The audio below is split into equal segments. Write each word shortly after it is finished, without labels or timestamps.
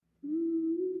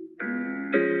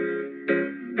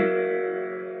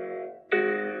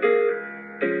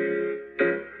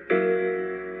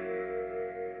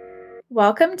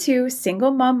Welcome to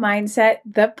Single Mom Mindset,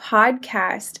 the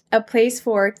podcast, a place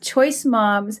for choice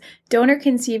moms,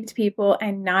 donor-conceived people,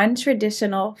 and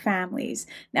non-traditional families.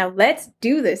 Now let's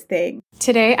do this thing.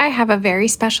 Today I have a very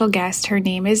special guest. Her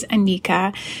name is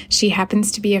Anica. She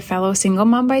happens to be a fellow single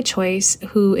mom by choice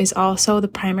who is also the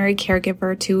primary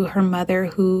caregiver to her mother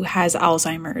who has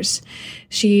Alzheimer's.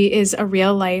 She is a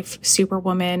real-life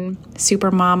superwoman,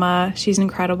 super mama. She's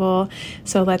incredible.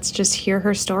 So let's just hear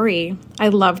her story. I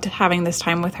loved having this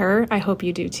time with her. I hope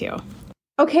you do too.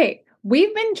 Okay,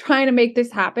 we've been trying to make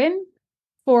this happen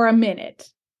for a minute.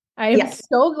 I am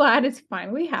so glad it's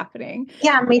finally happening.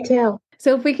 Yeah, me too.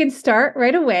 So if we can start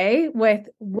right away with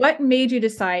what made you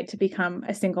decide to become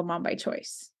a single mom by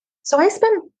choice? So I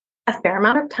spent a fair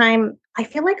amount of time, I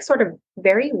feel like sort of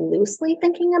very loosely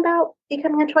thinking about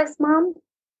becoming a choice mom.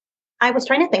 I was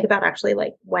trying to think about actually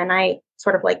like when I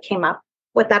sort of like came up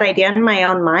with that idea in my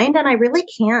own mind, and I really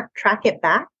can't track it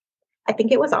back. I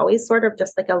think it was always sort of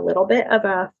just like a little bit of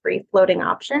a free floating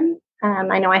option.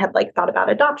 I know I had like thought about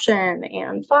adoption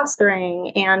and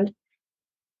fostering, and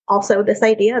also this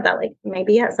idea that like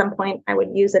maybe at some point I would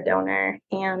use a donor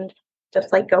and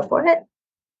just like go for it.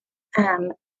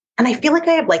 And I feel like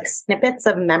I have like snippets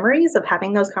of memories of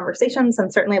having those conversations,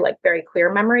 and certainly like very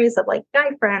clear memories of like guy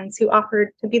friends who offered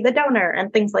to be the donor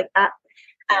and things like that.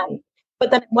 But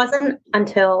then it wasn't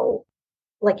until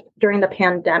like during the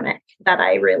pandemic that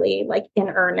I really like in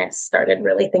earnest started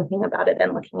really thinking about it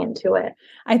and looking into it.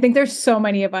 I think there's so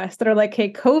many of us that are like,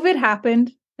 hey, COVID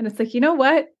happened. And it's like, you know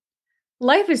what?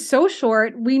 Life is so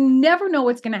short. We never know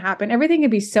what's going to happen. Everything can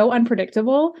be so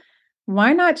unpredictable.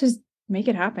 Why not just make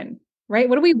it happen? Right?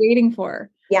 What are we waiting for?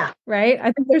 Yeah. Right?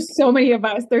 I think there's so many of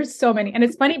us. There's so many. And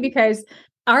it's funny because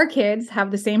our kids have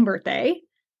the same birthday.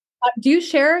 Do you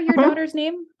share your daughter's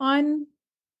name on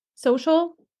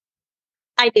social?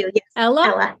 I do, yes.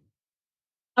 Ella?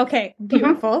 Okay,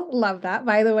 beautiful. Love that,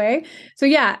 by the way. So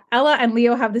yeah, Ella and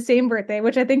Leo have the same birthday,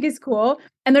 which I think is cool.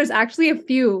 And there's actually a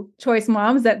few choice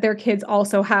moms that their kids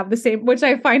also have the same, which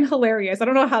I find hilarious. I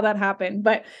don't know how that happened,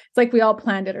 but it's like we all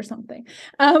planned it or something.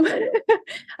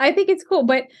 I think it's cool.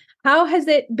 But how has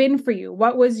it been for you?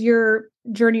 What was your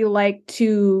journey like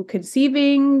to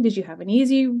conceiving? Did you have an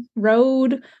easy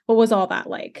road? What was all that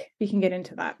like? We can get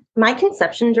into that. My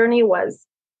conception journey was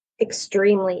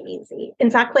extremely easy.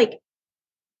 In fact, like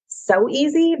so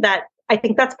easy that I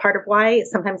think that's part of why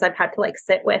sometimes I've had to like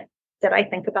sit with, did I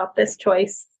think about this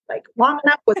choice like long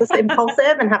enough? Was this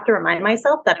impulsive? And have to remind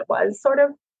myself that it was sort of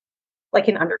like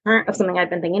an undercurrent of something I've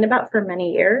been thinking about for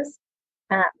many years.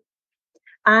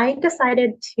 I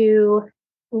decided to,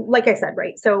 like I said,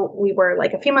 right. So we were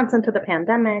like a few months into the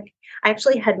pandemic. I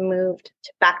actually had moved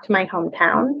back to my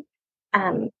hometown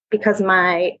because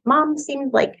my mom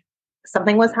seemed like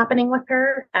something was happening with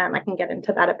her. I can get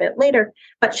into that a bit later,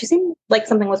 but she seemed like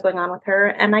something was going on with her.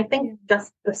 And I think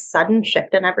just the sudden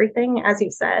shift in everything, as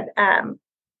you said,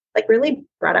 like really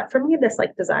brought up for me this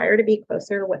like desire to be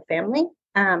closer with family.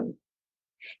 And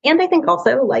I think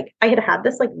also like I had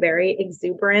this like very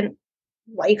exuberant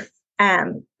life.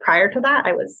 Prior to that,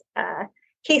 I was a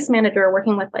case manager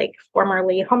working with like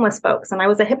formerly homeless folks, and I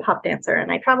was a hip hop dancer,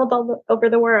 and I traveled all over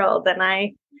the world, and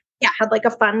I had like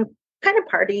a fun kind of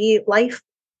party life.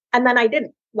 And then I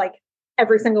didn't like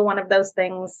every single one of those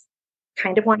things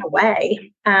kind of went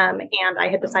away. And I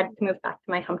had decided to move back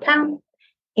to my hometown.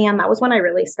 And that was when I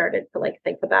really started to like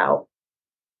think about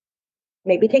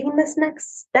maybe taking this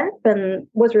next step, and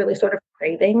was really sort of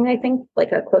craving, I think,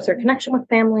 like a closer connection with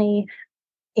family.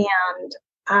 And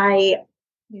I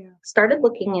started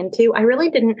looking into, I really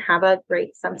didn't have a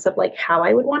great sense of like how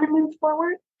I would want to move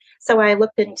forward. So I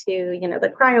looked into,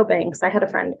 the cryobanks. I had a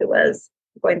friend who was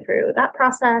going through that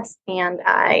process, and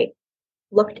I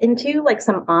looked into like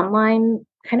some online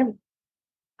kind of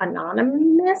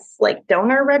anonymous like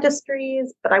donor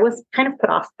registries, but I was kind of put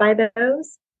off by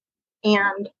those.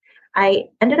 And I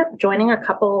ended up joining a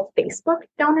couple Facebook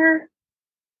donor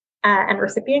and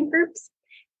recipient groups.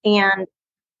 And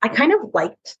I kind of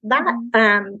liked that.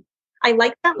 I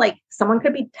liked that like someone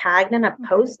could be tagged in a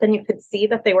post and you could see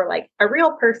that they were like a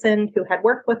real person who had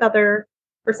worked with other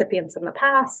recipients in the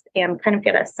past, and kind of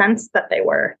get a sense that they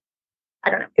were,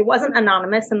 I don't know, it wasn't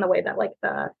anonymous in the way that like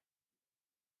the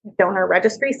donor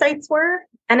registry sites were.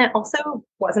 And it also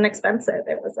wasn't expensive.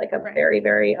 It was like a very,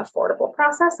 very affordable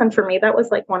process. And for me, that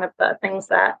was like one of the things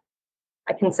that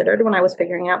I considered when I was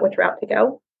figuring out which route to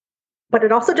go. But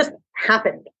it also just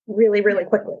happened really, really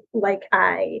quickly. Like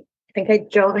I think I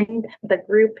joined the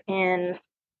group in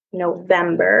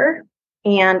November,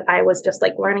 and I was just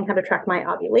like learning how to track my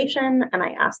ovulation. And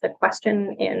I asked a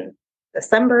question in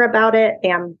December about it.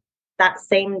 And that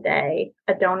same day,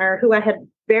 a donor who I had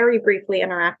very briefly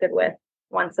interacted with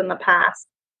once in the past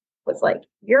was like,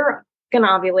 you're going to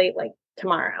ovulate like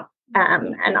tomorrow,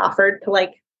 and offered to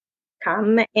like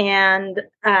come and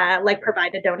like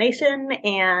provide a donation.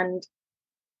 And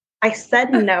I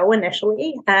said no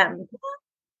initially.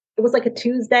 It was like a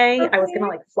Tuesday. Okay. I was going to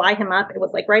like fly him up. It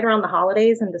was like right around the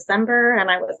holidays in December. And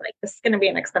I was like, this is going to be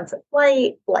an expensive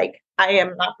flight. Like, I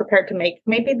am not prepared to make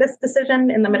maybe this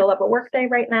decision in the middle of a workday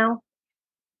right now.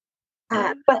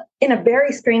 But in a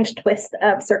very strange twist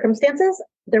of circumstances,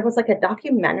 there was like a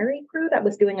documentary crew that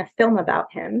was doing a film about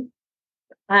him.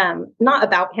 Not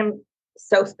about him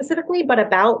so specifically, but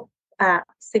about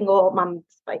single moms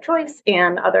by choice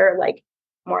and other like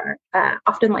more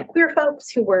often like queer folks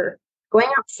who were going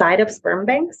outside of sperm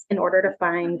banks in order to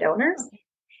find donors.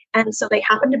 And so they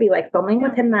happened to be like filming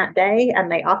with him that day, and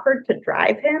they offered to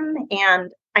drive him.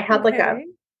 And I had like a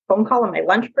phone call on my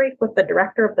lunch break with the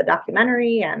director of the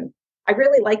documentary, and I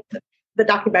really liked the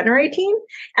documentary team.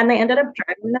 And they ended up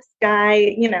driving this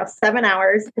guy, 7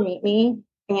 hours to meet me,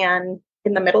 and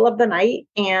in the middle of the night.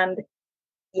 And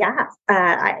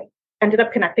I ended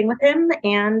up connecting with him,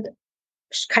 and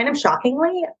kind of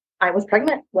shockingly, I was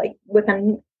pregnant like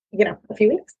within, a few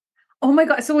weeks. Oh my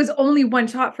God. So it was only one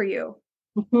shot for you.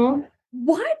 Mm-hmm.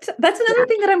 What? That's another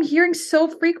thing that I'm hearing so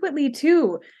frequently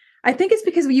too. I think it's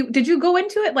because did you go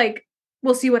into it like,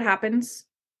 we'll see what happens?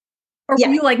 Or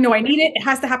were you like, no, I need it. It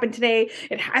has to happen today.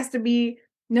 It has to be.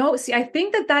 No, see, I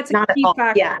think that's a key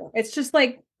factor. Yeah. It's just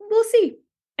like, we'll see.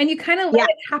 And you kind of let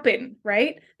it happen,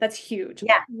 right? That's huge.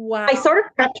 Yeah. Wow. I sort of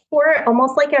prepped for it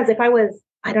almost like as if I was,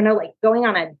 I don't know, like going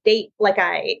on a date, like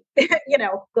I,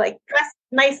 like dressed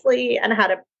nicely and had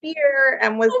a beer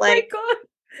and was my God.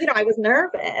 I was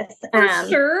nervous.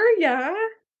 Sure. Yeah.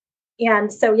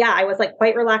 And so, I was like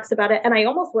quite relaxed about it. And I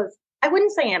almost was, I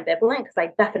wouldn't say ambivalent because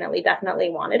I definitely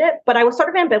wanted it, but I was sort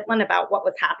of ambivalent about what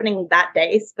was happening that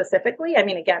day specifically. I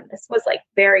mean, again, this was like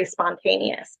very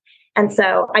spontaneous. And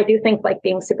so I do think like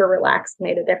being super relaxed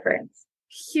made a difference.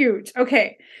 Huge.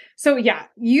 Okay. So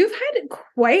you've had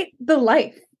quite the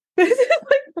life.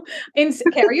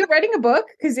 Okay, are you writing a book?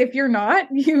 Because if you're not,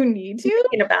 you need to. I'm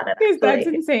thinking about it. Because that's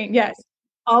insane. Yes,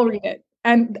 I'll read it.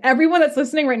 And everyone that's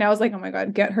listening right now is like, oh my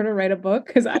God, get her to write a book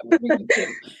because I would read it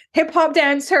too. Hip hop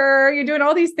dancer, you're doing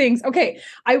all these things. Okay,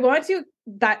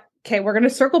 we're going to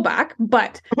circle back,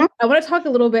 but I want to talk a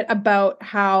little bit about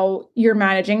how you're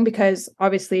managing, because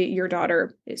obviously your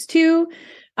daughter is 2.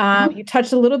 You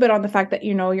touched a little bit on the fact that,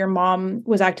 your mom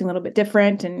was acting a little bit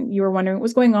different and you were wondering what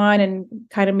was going on and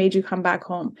kind of made you come back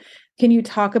home. Can you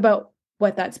talk about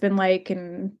what that's been like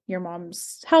and your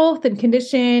mom's health and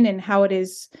condition and how it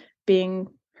is being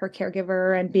her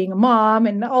caregiver and being a mom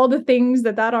and all the things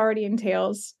that already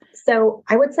entails? So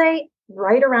I would say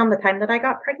right around the time that I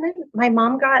got pregnant, my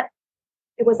mom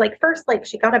it was like first, like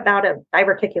she got a bout of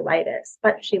diverticulitis,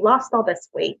 but she lost all this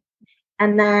weight.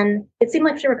 And then it seemed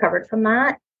like she recovered from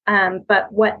that.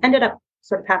 But what ended up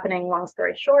sort of happening, long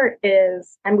story short,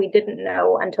 is, and we didn't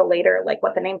know until later, like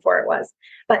what the name for it was,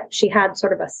 but she had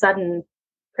sort of a sudden,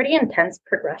 pretty intense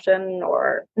progression,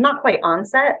 or not quite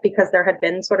onset because there had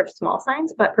been sort of small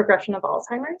signs, but progression of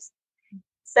Alzheimer's.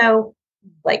 So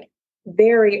like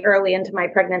very early into my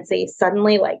pregnancy,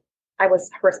 suddenly like I was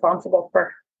responsible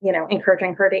for,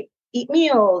 encouraging her to eat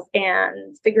meals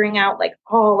and figuring out like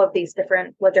all of these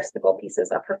different logistical pieces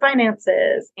of her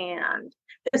finances and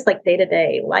just like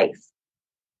day-to-day life.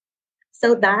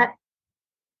 So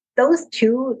those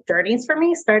 2 journeys for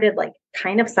me started like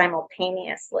kind of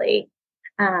simultaneously.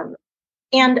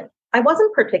 And I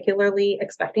wasn't particularly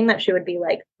expecting that she would be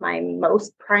like my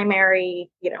most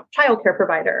primary, childcare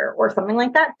provider or something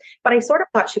like that. But I sort of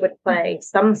thought she would play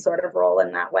some sort of role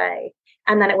in that way.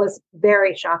 And then it was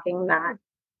very shocking that,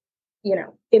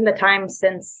 in the time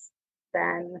since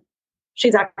then,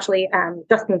 she's actually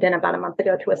just moved in about a month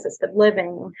ago to assisted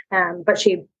living. But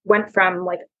she went from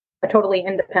like a totally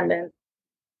independent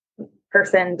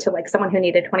person to like someone who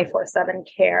needed 24/7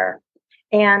 care.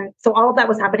 And so all of that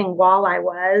was happening while I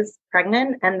was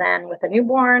pregnant and then with a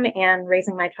newborn and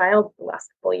raising my child for the last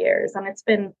couple of years. And it's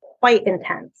been quite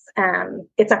intense.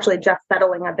 It's actually just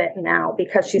settling a bit now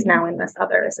because she's now in this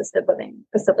other assisted living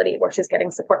facility where she's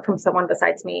getting support from someone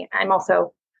besides me. I'm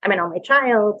an only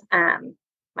child.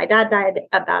 My dad died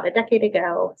about a decade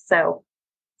ago. So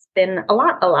it's been a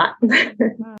lot.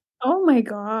 Oh my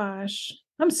gosh.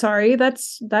 I'm sorry. That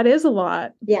is a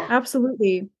lot. Yeah,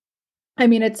 absolutely. I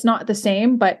mean, it's not the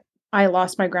same, but I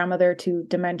lost my grandmother to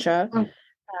dementia.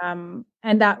 And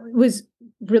that was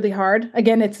really hard.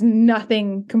 Again, it's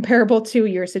nothing comparable to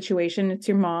your situation. It's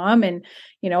your mom and,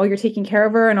 you're taking care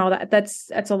of her and all that.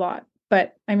 That's a lot.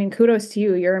 But I mean, kudos to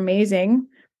you. You're amazing.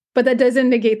 But that doesn't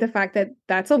negate the fact that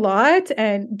that's a lot.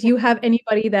 And do you have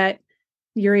anybody that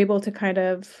you're able to kind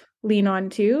of lean on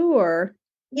to, or?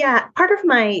 Yeah, part of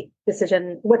my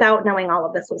decision, without knowing all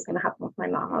of this was going to happen with my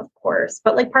mom, of course,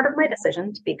 but like part of my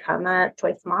decision to become a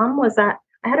choice mom was that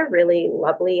I had have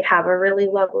a really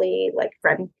lovely like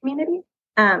friend community.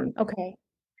 Okay.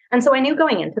 And so I knew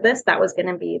going into this, that was going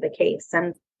to be the case.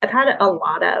 And I've had a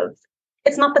lot of,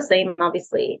 it's not the same,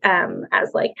 obviously,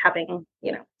 as like having,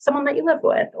 someone that you live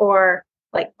with or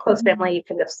like close family you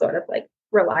can just sort of like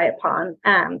rely upon.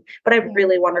 But I have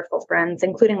really wonderful friends,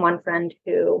 including one friend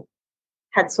who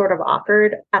had sort of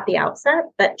offered at the outset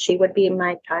that she would be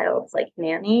my child's like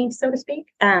nanny, so to speak.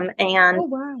 And Oh,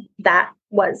 wow. that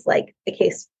was like the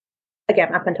case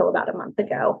again up until about a month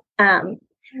ago.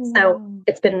 So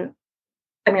it's been,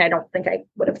 I mean, I don't think I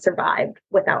would have survived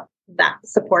without that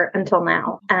support until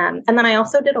now. And then I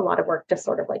also did a lot of work just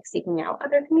sort of like seeking out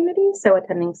other communities. So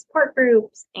attending support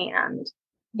groups and,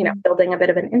 building a bit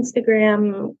of an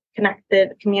Instagram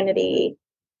connected community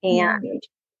and,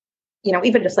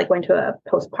 even just like going to a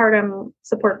postpartum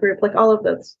support group, like all of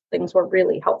those things were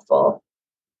really helpful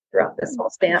throughout this whole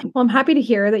span. Well, I'm happy to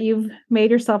hear that you've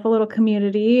made yourself a little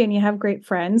community and you have great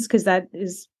friends, because that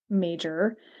is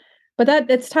major. But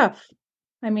it's tough.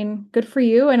 I mean, good for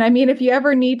you. And I mean, if you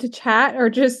ever need to chat or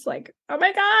just like, oh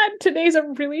my God, today's a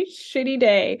really shitty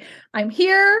day, I'm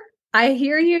here. I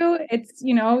hear you. It's,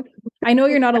 I know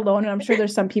you're not alone. And I'm sure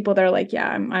there's some people that are like, yeah,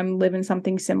 I'm living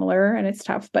something similar and it's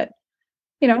tough, but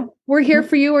we're here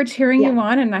for you. We're cheering you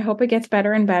on. And I hope it gets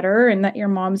better and better and that your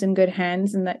mom's in good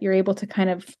hands and that you're able to kind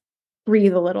of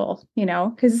breathe a little,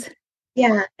 because.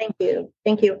 Yeah, thank you.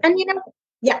 Thank you. And,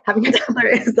 having a toddler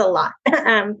is a lot. But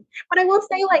I will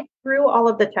say, like, through all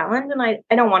of the challenge, and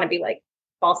I don't want to be like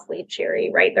falsely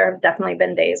cheery, right? There have definitely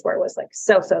been days where it was like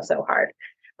so hard.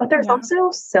 But there's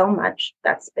also so much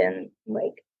that's been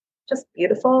like just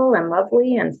beautiful and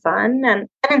lovely and fun. And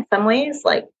in some ways,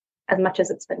 like, as much as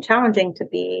it's been challenging to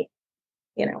be,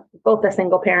 both a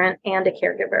single parent and a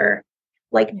caregiver,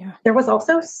 like there was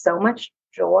also so much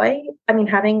joy. I mean,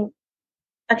 having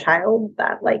a child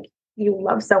that like you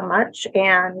love so much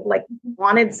and like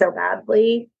wanted so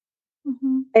badly,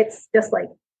 it's just like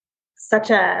such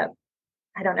a,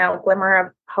 I don't know, glimmer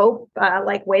of hope,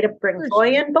 like way to bring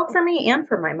joy in both for me and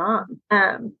for my mom.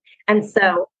 And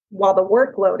so while the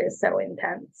workload is so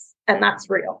intense, and that's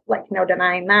real, like no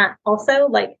denying that, also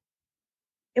like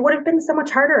it would have been so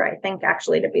much harder, I think,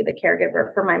 actually, to be the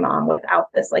caregiver for my mom without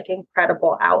this like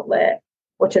incredible outlet,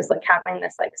 which is like having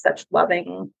this like such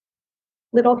loving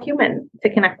little human to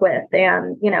connect with.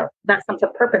 And, that sense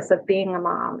of purpose of being a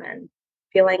mom and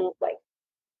feeling like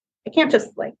I can't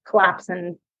just like collapse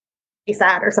and be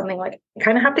sad or something. Like I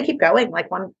kind of have to keep going, like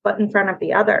one foot in front of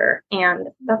the other. And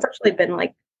that's actually been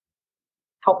like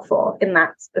helpful in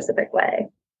that specific way.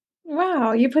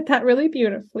 Wow, you put that really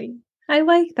beautifully. I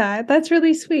like that. That's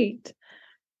really sweet.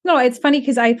 No, it's funny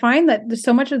because I find that there's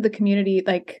so much of the community,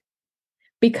 like,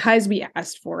 because we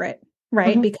asked for it,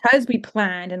 right? Because we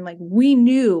planned and like we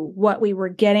knew what we were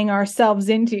getting ourselves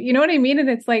into. You know what I mean? And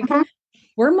it's like,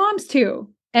 we're moms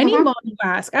too. Any mom you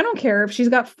ask, I don't care if she's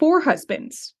got 4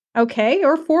 husbands, okay,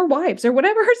 or 4 wives or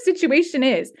whatever her situation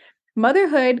is.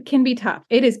 Motherhood can be tough.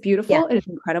 It is beautiful. Yeah. It is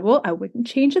incredible. I wouldn't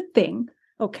change a thing.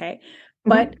 Okay.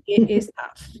 But it is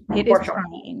tough. It is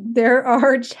trying. There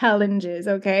are challenges.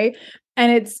 Okay.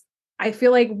 And I feel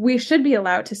like we should be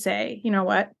allowed to say, you know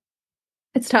what?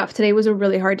 It's tough. Today was a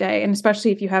really hard day. And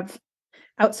especially if you have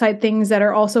outside things that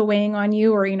are also weighing on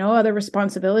you or, other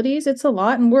responsibilities, it's a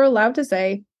lot. And we're allowed to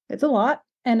say it's a lot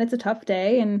and it's a tough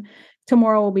day and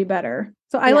tomorrow will be better.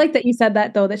 So I like that you said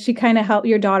that though, that she kind of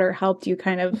your daughter helped you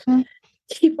kind of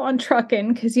keep on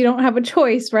trucking because you don't have a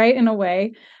choice, right? In a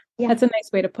way. Yeah. That's a nice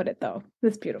way to put it though.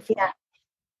 That's beautiful. Yeah.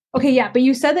 Okay. Yeah. But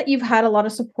you said that you've had a lot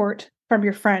of support from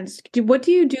your friends. What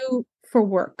do you do for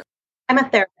work? I'm a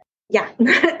therapist. Yeah.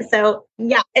 So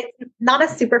it's not a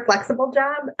super flexible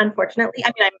job, unfortunately. I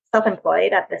mean, I'm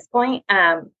self-employed at this point.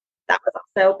 That was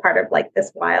also part of like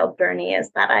this wild journey is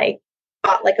that I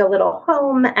bought like a little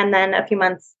home. And then a few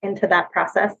months into that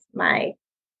process, the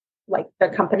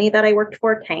company that I worked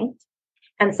for tanked.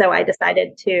 And so I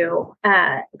decided to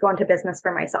go into business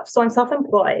for myself. So I'm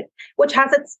self-employed, which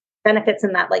has its benefits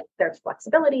in that like there's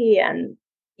flexibility and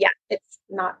it's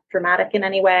not dramatic in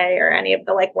any way or any of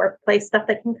the like workplace stuff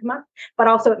that can come up. But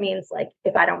also it means like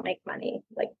if I don't make money,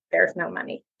 like there's no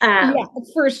money. Yeah,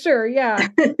 for sure. Yeah.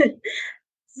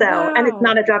 So, and it's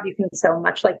not a job you can so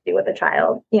much like do with a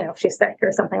child, if she's sick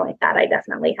or something like that. I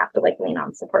definitely have to like lean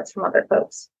on supports from other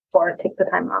folks or take the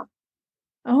time off.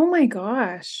 Oh my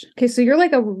gosh. Okay. So you're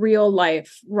like a real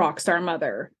life rock star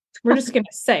mother. We're just going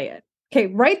to say it. Okay,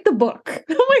 write the book.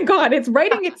 Oh my God, it's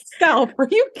writing itself. Are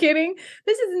you kidding?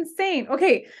 This is insane.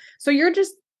 Okay, so you're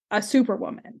just a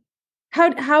superwoman. How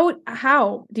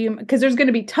do you, because there's going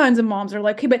to be tons of moms that are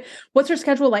like, okay, but what's her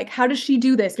schedule like? How does she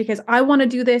do this? Because I want to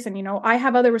do this. And, I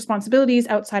have other responsibilities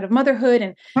outside of motherhood.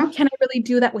 And can I really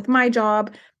do that with my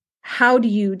job? How do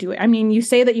you do it? I mean, you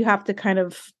say that you have to kind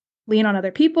of lean on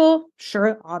other people.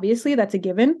 Sure, obviously, that's a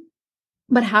given.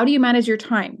 But how do you manage your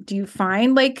time? Do you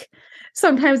find like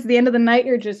sometimes at the end of the night,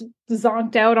 you're just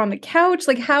zonked out on the couch?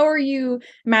 Like, how are you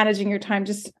managing your time?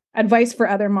 Just advice for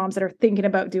other moms that are thinking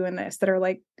about doing this, that are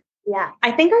like, yeah,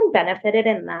 I think I'm benefited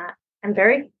in that I'm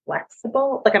very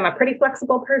flexible. Like I'm a pretty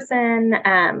flexible person.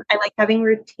 I like having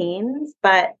routines,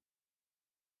 but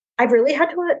I've really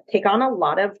had to take on a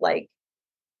lot of like,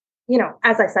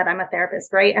 as I said, I'm a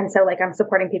therapist, right? And so like I'm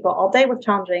supporting people all day with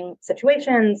challenging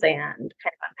situations and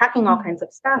kind of unpacking all kinds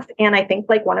of stuff. And I think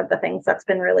like one of the things that's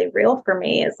been really real for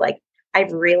me is like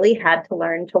I've really had to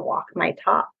learn to walk my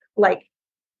talk. Like,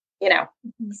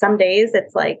 some days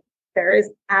it's like there is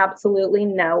absolutely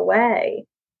no way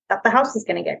that the house is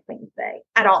going to get clean today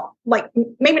at all. Like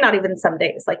maybe not even some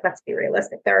days, like let's be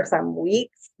realistic. There are some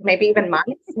weeks, maybe even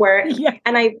months where,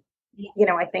 and I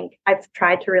think I've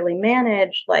tried to really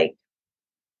manage, like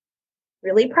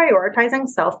really prioritizing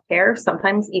self-care,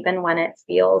 sometimes even when it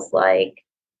feels like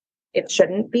it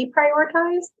shouldn't be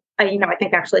prioritized. I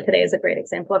think actually today is a great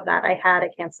example of that. I had a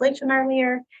cancellation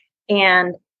earlier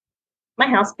and my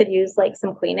house could use like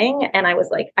some cleaning. And I was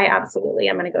like, I absolutely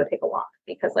am going to go take a walk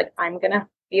because like, I'm going to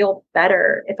feel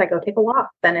better if I go take a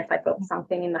walk than if I focus on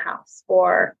cleaning the house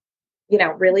or,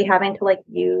 really having to like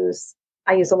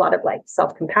I use a lot of like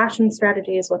self-compassion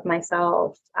strategies with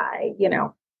myself. I,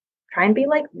 try and be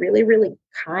like really, really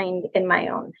kind in my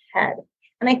own head.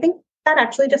 And I think that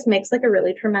actually just makes like a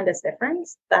really tremendous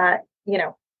difference that,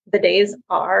 the days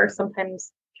are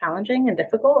sometimes challenging and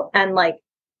difficult. And like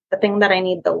the thing that I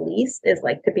need the least is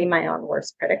like to be my own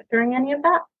worst critic during any of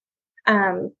that.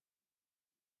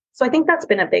 So I think that's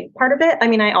been a big part of it. I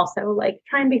mean, I also like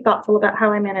try and be thoughtful about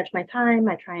how I manage my time.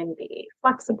 I try and be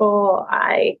flexible.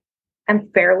 I am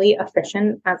fairly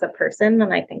efficient as a person.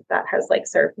 And I think that has like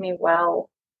served me well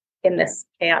in this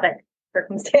chaotic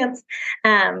circumstance.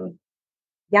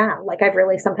 Like I've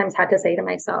really sometimes had to say to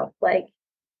myself, like,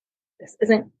 this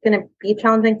isn't going to be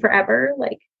challenging forever.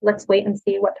 Like, let's wait and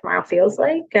see what tomorrow feels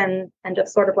like and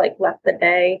just sort of like let the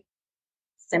day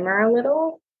simmer a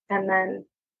little. And then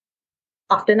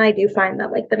often I do find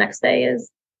that like the next day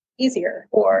is easier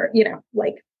or,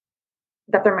 like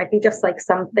that there might be just like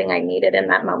something I needed in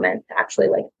that moment to actually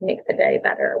like make the day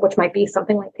better, which might be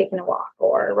something like taking a walk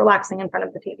or relaxing in front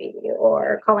of the TV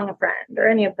or calling a friend or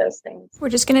any of those things. We're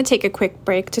just going to take a quick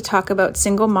break to talk about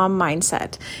Single Mom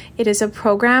Mindset. It is a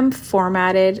program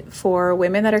formatted for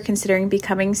women that are considering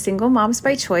becoming single moms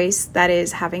by choice, that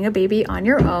is having a baby on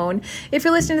your own. If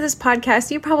you're listening to this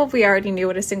podcast, you probably already knew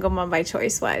what a single mom by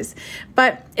choice was.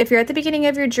 But if you're at the beginning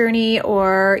of your journey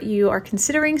or you are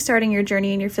considering starting your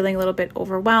journey and you're feeling a little bit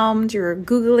overwhelmed, you're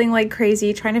Googling like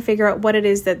crazy, trying to figure out what it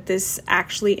is that this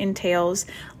actually entails,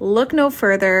 look no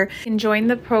further. You can join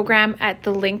the program at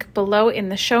the link below in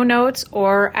the show notes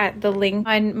or at the link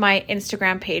on my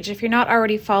Instagram page. If you're not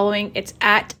already following, it's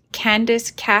at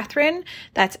Candice Catherine.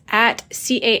 That's at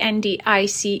CANDICE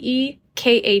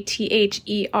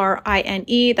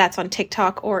KATHERINE. That's on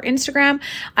TikTok or Instagram.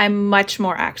 I'm much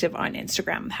more active on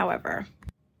Instagram, however.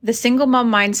 The Single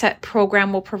Mom Mindset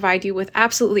program will provide you with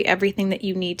absolutely everything that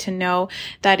you need to know.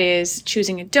 That is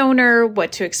choosing a donor,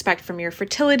 what to expect from your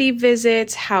fertility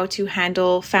visits, how to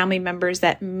handle family members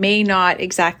that may not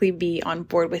exactly be on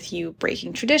board with you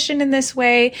breaking tradition in this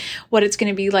way, what it's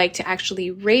going to be like to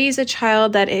actually raise a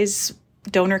child that is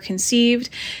donor conceived.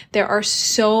 There are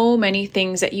so many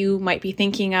things that you might be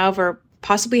thinking of or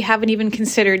possibly haven't even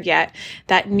considered yet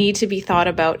that need to be thought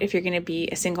about if you're going to be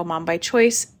a single mom by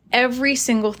choice. Every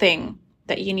single thing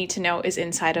that you need to know is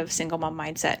inside of Single Mom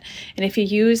Mindset. And if you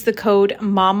use the code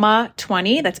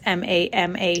MAMA20, that's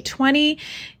MAMA 20,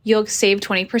 you'll save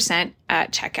 20%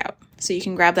 at checkout. So you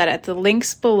can grab that at the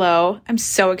links below. I'm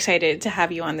so excited to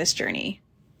have you on this journey.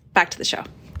 Back to the show.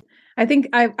 I think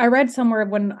I read somewhere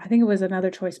when I think it was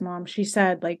Another Choice Mom, she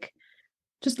said like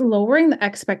just lowering the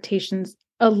expectations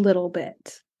a little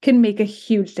bit can make a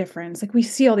huge difference. Like we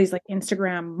see all these like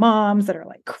Instagram moms that are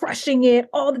like crushing it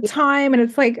all the time. And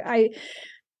it's like,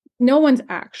 no one's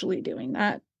actually doing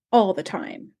that all the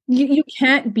time. You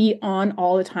can't be on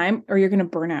all the time or you're going to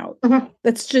burn out. Mm-hmm.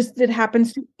 That's just, it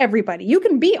happens to everybody. You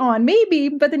can be on maybe,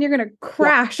 but then you're going to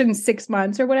crash in 6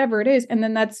 months or whatever it is. And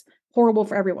then that's horrible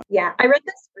for everyone. Yeah. I read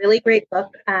this really great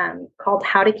book called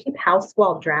How to Keep House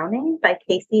While Drowning by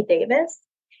Casey Davis.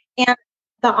 And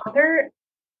the author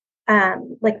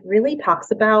like really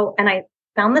talks about, and I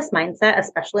found this mindset,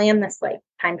 especially in this like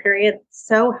time period,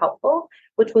 so helpful,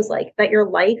 which was like that your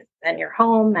life and your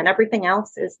home and everything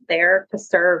else is there to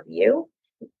serve you.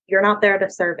 You're not there to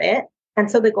serve it. And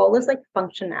so the goal is like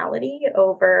functionality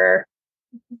over,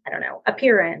 I don't know,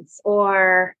 appearance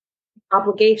or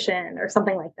obligation or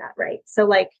something like that. Right. So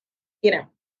like, you know,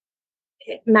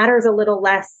 it matters a little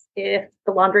less if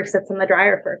the laundry sits in the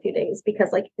dryer for a few days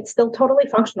because like it's still totally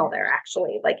functional there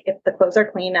actually. Like if the clothes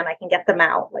are clean and I can get them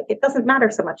out, like it doesn't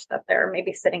matter so much that they're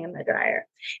maybe sitting in the dryer.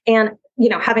 And you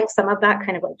know, having some of that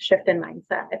kind of like shift in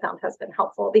mindset I found has been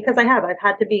helpful because I've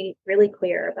had to be really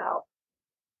clear about,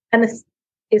 and this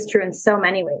is true in so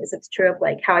many ways. It's true of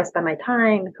like how I spend my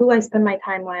time, who I spend my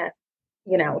time with,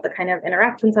 you know, the kind of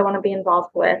interactions I want to be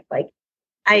involved with. Like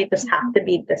I just have to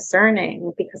be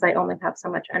discerning because I only have so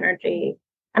much energy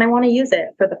and I want to use it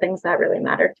for the things that really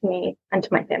matter to me and to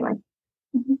my family.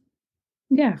 Mhm.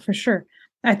 Yeah, for sure.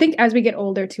 I think as we get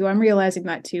older too, I'm realizing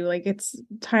that too. Like it's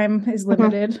time is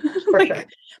limited. For Like sure.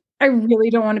 I really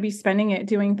don't want to be spending it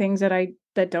doing things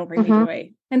that don't bring me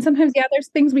joy. And sometimes, yeah, there's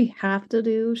things we have to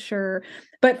do, sure.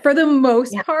 But for the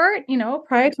most part, you know,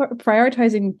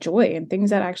 prioritizing joy and things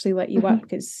that actually let you up,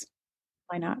 because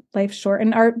why not? Life's short.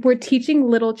 And we're teaching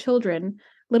little children,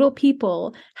 little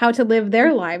people how to live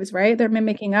their lives, right? They're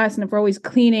mimicking us. And if we're always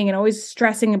cleaning and always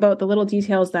stressing about the little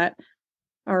details that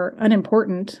are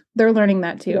unimportant, they're learning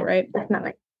that too, right?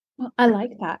 Definitely. Well, I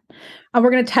like that.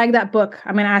 We're going to tag that book.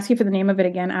 I'm going to ask you for the name of it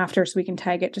again after so we can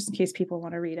tag it just in case people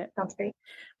want to read it. Sounds great.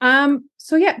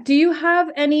 So yeah, do you have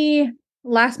any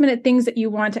last minute things that you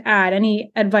want to add?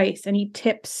 Any advice, any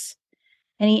tips,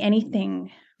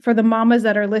 anything for the mamas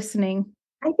that are listening?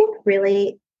 I think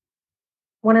really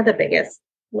one of the biggest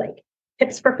like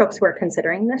tips for folks who are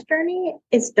considering this journey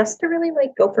is just to really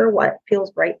like go for what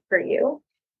feels right for you.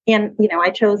 And, you know, I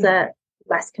chose a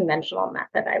less conventional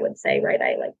method, I would say, right?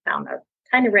 I like found a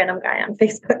kind of random guy on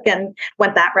Facebook and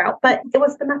went that route, but it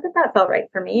was the method that felt right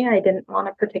for me. I didn't want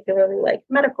a particularly like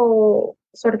medical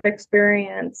sort of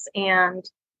experience. And,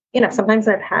 you know, sometimes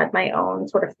I've had my own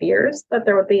sort of fears that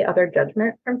there would be other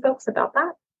judgment from folks about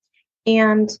that.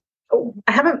 And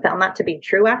I haven't found that to be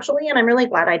true, actually. And I'm really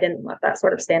glad I didn't let that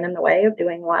sort of stand in the way of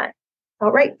doing what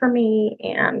felt right for me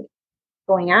and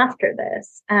going after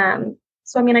this.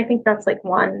 So, I mean, I think that's like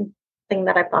one thing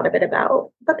that I've thought a bit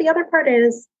about. But the other part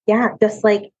is, yeah, just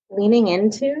like leaning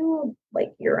into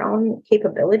like your own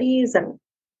capabilities. And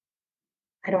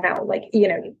I don't know, like, you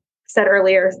know, you said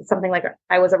earlier something like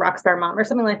I was a rock star mom or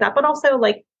something like that. But also,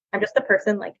 like, I'm just a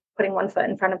person like putting one foot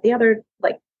in front of the other,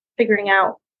 like figuring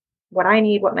out what I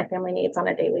need, what my family needs on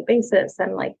a daily basis.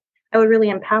 And like, I would really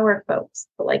empower folks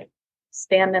to like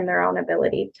stand in their own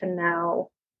ability to know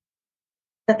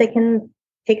that they can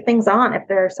take things on if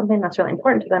there's something that's really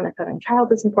important to them, if having a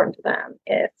child is important to them,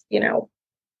 if, you know,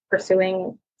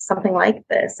 pursuing something like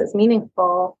this is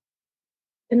meaningful,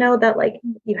 to know that like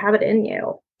you have it in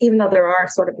you, even though there are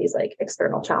sort of these like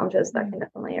external challenges that can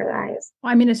definitely arise.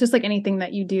 Well, I mean, it's just like anything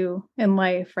that you do in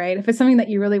life, right? If it's something that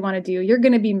you really want to do, you're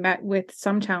going to be met with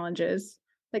some challenges.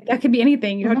 Like that could be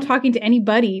anything, you know, talking to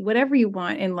anybody, whatever you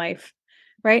want in life,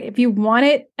 right? If you want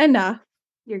it enough,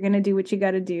 you're going to do what you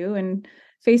got to do and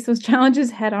face those challenges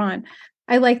head on.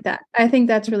 I like that. I think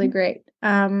that's really great.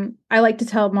 I like to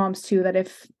tell moms too that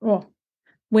if, well,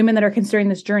 women that are considering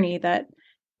this journey, that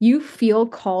you feel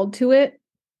called to it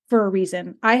for a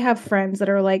reason. I have friends that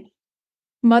are like,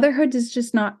 motherhood is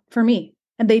just not for me,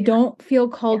 and they don't feel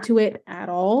called to it at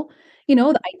all. You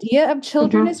know, the idea of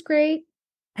children is great.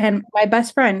 And my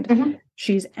best friend,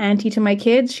 she's auntie to my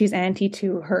kids. She's auntie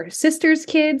to her sister's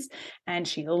kids, and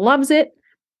she loves it,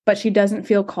 but she doesn't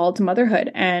feel called to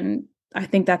motherhood. And I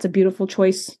think that's a beautiful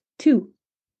choice too,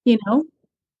 you know?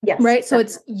 Yes. Right. So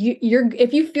it's you're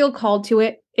if you feel called to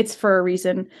it, it's for a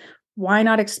reason. Why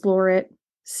not explore it?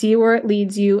 See where it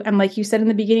leads you. And like you said in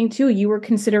the beginning too, you were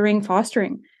considering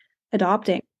fostering,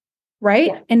 adopting, right?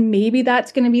 Yeah. And maybe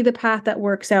that's going to be the path that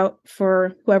works out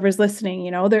for whoever's listening.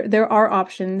 You know, there are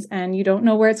options and you don't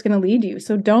know where it's going to lead you.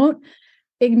 So don't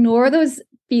ignore those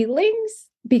feelings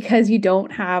because you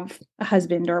don't have a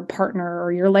husband or a partner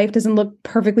or your life doesn't look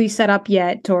perfectly set up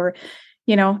yet, or,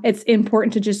 you know, it's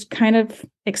important to just kind of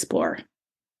explore.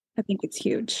 I think it's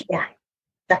huge. Yeah.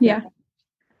 Definitely. Yeah.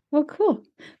 Well, cool.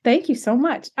 Thank you so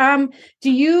much. Do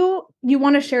you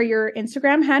want to share your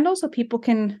Instagram handle so people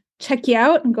can check you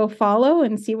out and go follow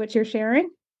and see what you're sharing?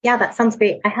 Yeah, that sounds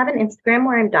great. I have an Instagram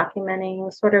where I'm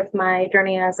documenting sort of my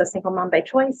journey as a single mom by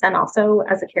choice and also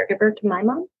as a caregiver to my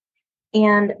mom.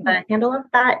 And the handle of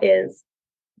that is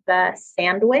the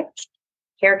Sandwich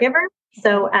Caregiver.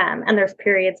 So, and there's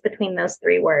periods between those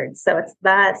three words. So it's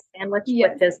the sandwich,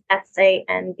 which is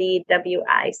SANDWICHED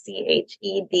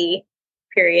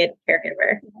period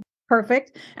caregiver.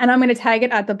 Perfect. And I'm going to tag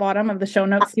it at the bottom of the show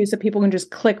notes too, so people can just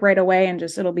click right away and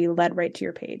it'll be led right to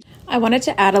your page. I wanted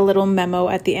to add a little memo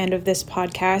at the end of this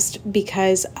podcast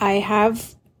because I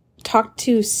have talked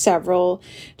to several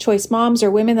choice moms or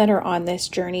women that are on this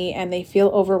journey, and they feel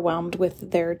overwhelmed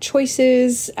with their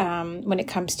choices when it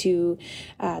comes to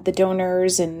the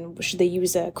donors, and should they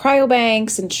use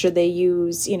cryobanks, and should they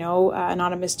use,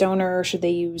 anonymous donor, should they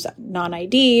use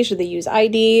non-ID, should they use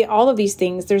ID, all of these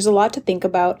things. There's a lot to think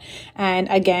about. And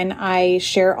again, I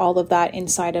share all of that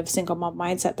inside of Single Mom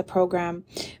Mindset, the program.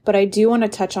 But I do want to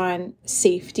touch on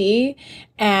safety,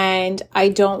 and I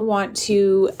don't want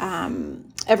to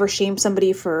ever shame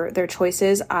somebody for their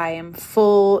choices. I am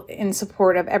full in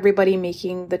support of everybody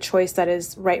making the choice that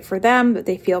is right for them, that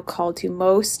they feel called to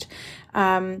most.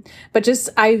 But just,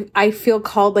 I feel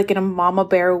called, like in a mama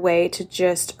bear way, to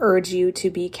just urge you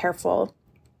to be careful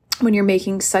when you're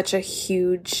making such a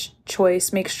huge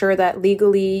choice. Make sure that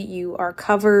legally you are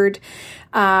covered.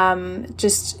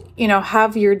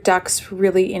 Have your ducks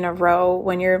really in a row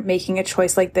when you're making a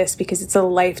choice like this, because it's a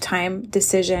lifetime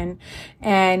decision.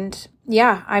 And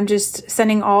yeah, I'm just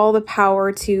sending all the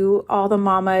power to all the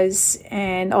mamas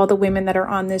and all the women that are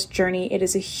on this journey. It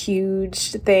is a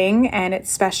huge thing and it's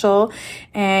special.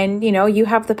 And, you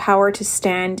have the power to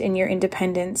stand in your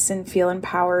independence and feel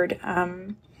empowered.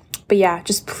 But yeah,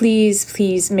 just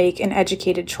please make an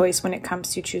educated choice when it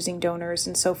comes to choosing donors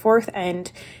and so forth. And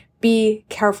be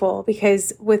careful,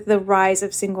 because with the rise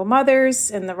of single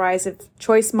mothers and the rise of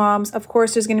choice moms, of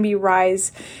course, there's going to be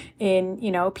rise in,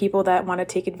 people that want to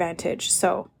take advantage.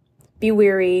 So be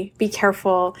wary, be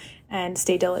careful, and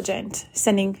stay diligent.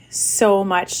 Sending so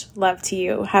much love to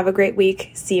you. Have a great week.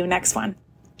 See you next one.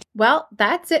 Well,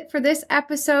 that's it for this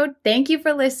episode. Thank you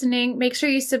for listening. Make sure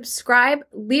you subscribe,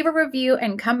 leave a review,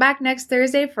 and come back next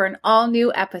Thursday for an all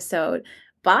new episode.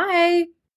 Bye.